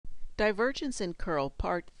Divergence in curl,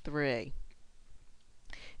 Part 3.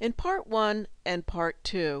 In Part 1 and Part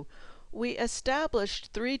 2, we established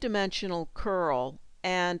three-dimensional curl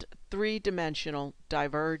and three-dimensional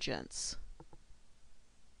divergence.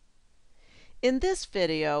 In this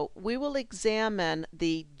video, we will examine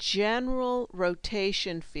the general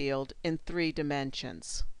rotation field in three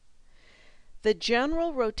dimensions. The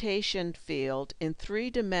general rotation field in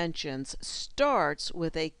three dimensions starts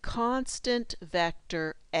with a constant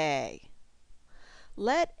vector A.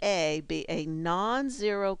 Let A be a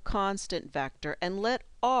non-zero constant vector and let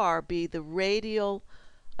R be the radial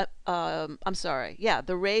the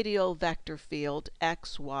radial vector field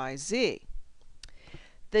x, y, z.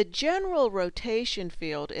 The general rotation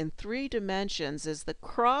field in three dimensions is the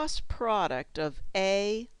cross product of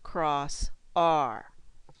A cross R.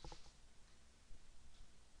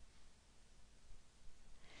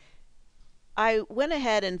 I went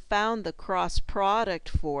ahead and found the cross product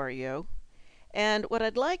for you, and what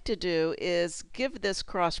I'd like to do is give this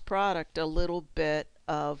cross product a little bit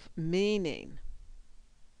of meaning.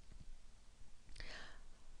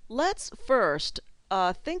 Let's first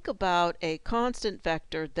think about a constant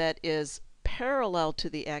vector that is parallel to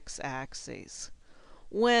the x-axis.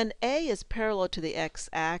 When A is parallel to the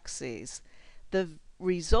x-axis, the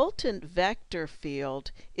resultant vector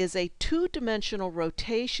field is a two-dimensional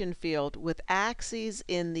rotation field with axes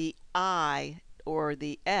in the I or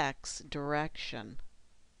the x direction.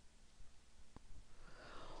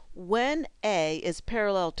 When A is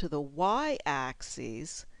parallel to the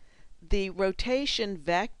y-axis, the rotation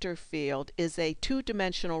vector field is a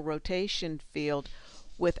two-dimensional rotation field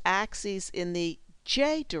with axes in the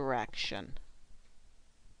j direction.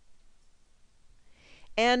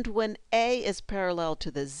 And when A is parallel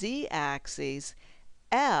to the z-axis,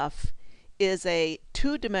 F is a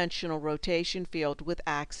two-dimensional rotation field with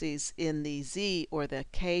axes in the z or the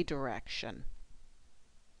k direction.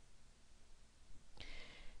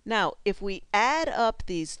 Now, if we add up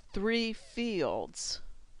these three fields,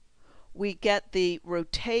 we get the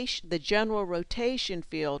general rotation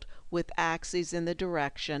field with axes in the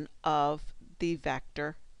direction of the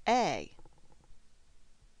vector A.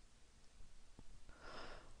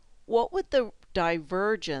 What would the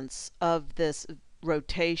divergence of this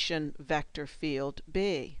rotation vector field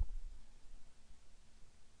be?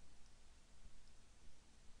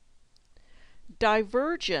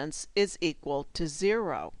 Divergence is equal to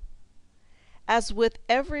 0. As with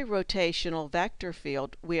every rotational vector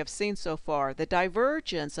field we have seen so far, the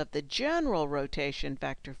divergence of the general rotation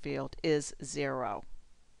vector field is 0.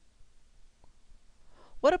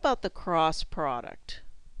 What about the cross product?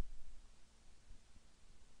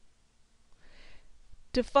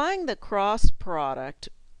 To find the cross product,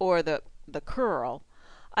 or the curl,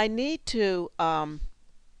 I need to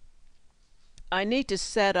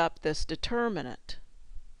set up this determinant.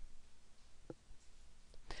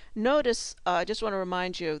 Notice, I just want to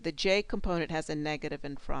remind you, the j component has a negative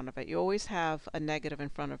in front of it. You always have a negative in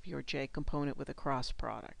front of your j component with a cross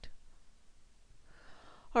product.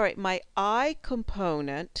 All right, my I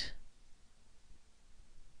component,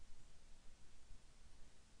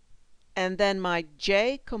 and then my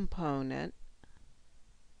j component,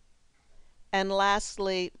 and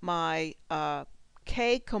lastly my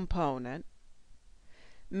k component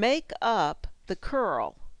make up the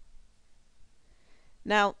curl.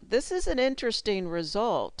 Now, this is an interesting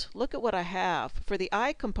result. Look at what I have. For the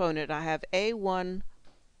I component, I have A1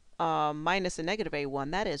 minus a negative A1.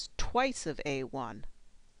 That is twice of A1.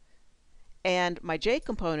 And my j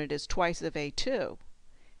component is twice of A2.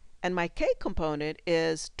 And my k component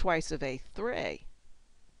is twice of A3.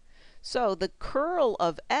 So the curl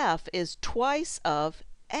of F is twice of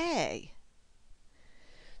A.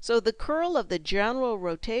 So the curl of the general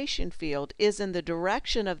rotation field is in the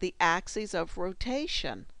direction of the axes of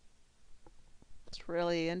rotation. It's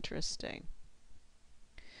really interesting.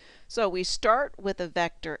 So we start with a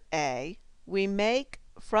vector A. We make,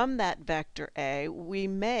 from that vector A, we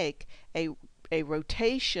make a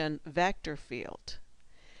rotation vector field.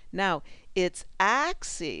 Now, its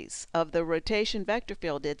axis of the rotation vector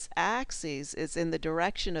field, its axis is in the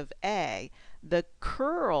direction of A. The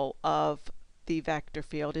curl of the vector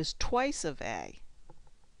field is twice of A.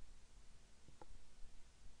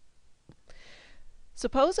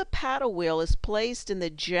 Suppose a paddle wheel is placed in the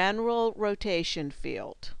general rotation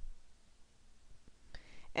field,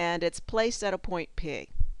 and it's placed at a point P.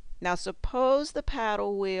 Now suppose the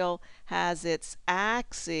paddle wheel has its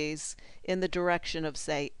axes in the direction of,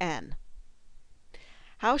 say, N.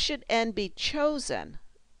 How should N be chosen?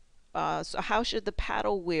 So how should the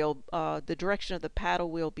paddle wheel, the direction of the paddle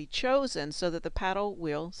wheel be chosen so that the paddle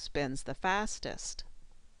wheel spins the fastest?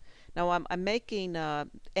 Now I'm making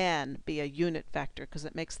n be a unit vector because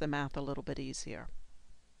it makes the math a little bit easier.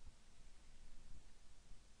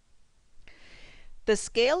 The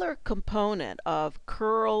scalar component of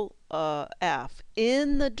curl f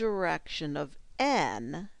in the direction of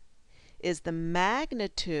n is the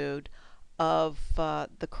magnitude of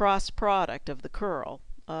the cross product of the curl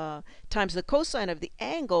times the cosine of the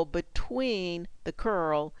angle between the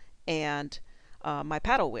curl and my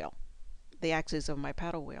paddle wheel, the axis of my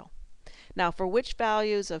paddle wheel. Now, for which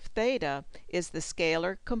values of theta is the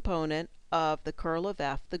scalar component of the curl of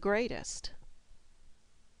f the greatest?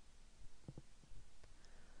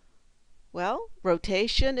 Well,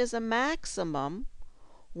 rotation is a maximum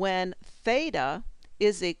when theta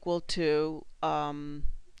is equal to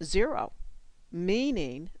 0,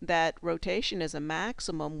 meaning that rotation is a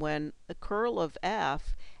maximum when the curl of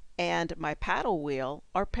f and my paddle wheel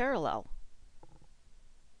are parallel.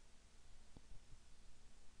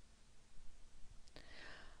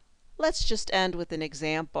 Let's just end with an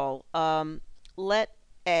example. Let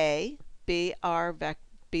A be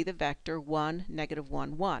be the vector 1,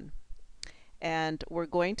 -1, 1. And we're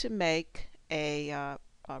going to make a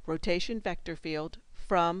rotation vector field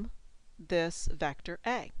from this vector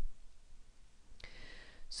A.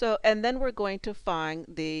 So, and then we're going to find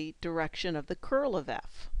the direction of the curl of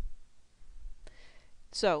f.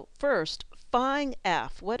 So first, find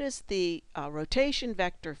f. What is the rotation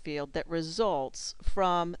vector field that results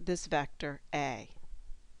from this vector A?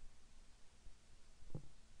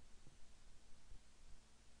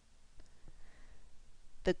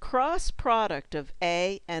 The cross product of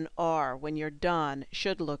A and R when you're done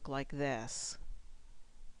should look like this.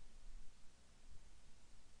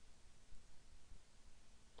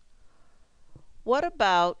 What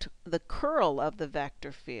about the curl of the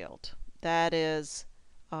vector field? That is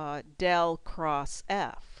del cross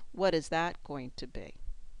f. What is that going to be?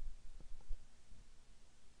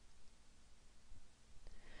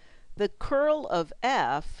 The curl of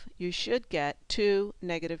f, you should get 2,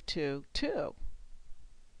 -2, 2.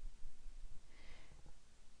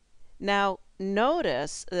 Now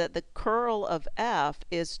notice that the curl of f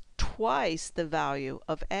is twice the value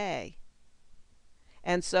of a.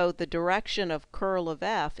 And so the direction of curl of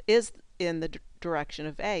f is in the direction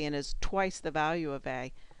of a and is twice the value of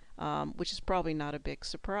a, which is probably not a big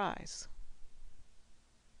surprise.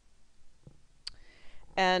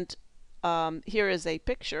 And here is a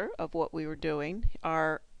picture of what we were doing.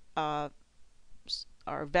 Our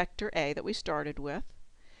vector A that we started with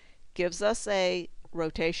gives us a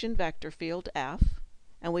rotation vector field f,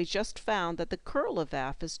 and we just found that the curl of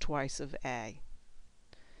f is twice of a.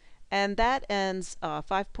 And that ends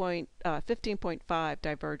 15.5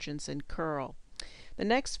 divergence in curl. The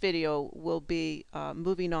next video will be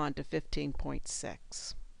moving on to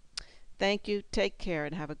 15.6. Thank you, take care,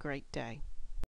 and have a great day.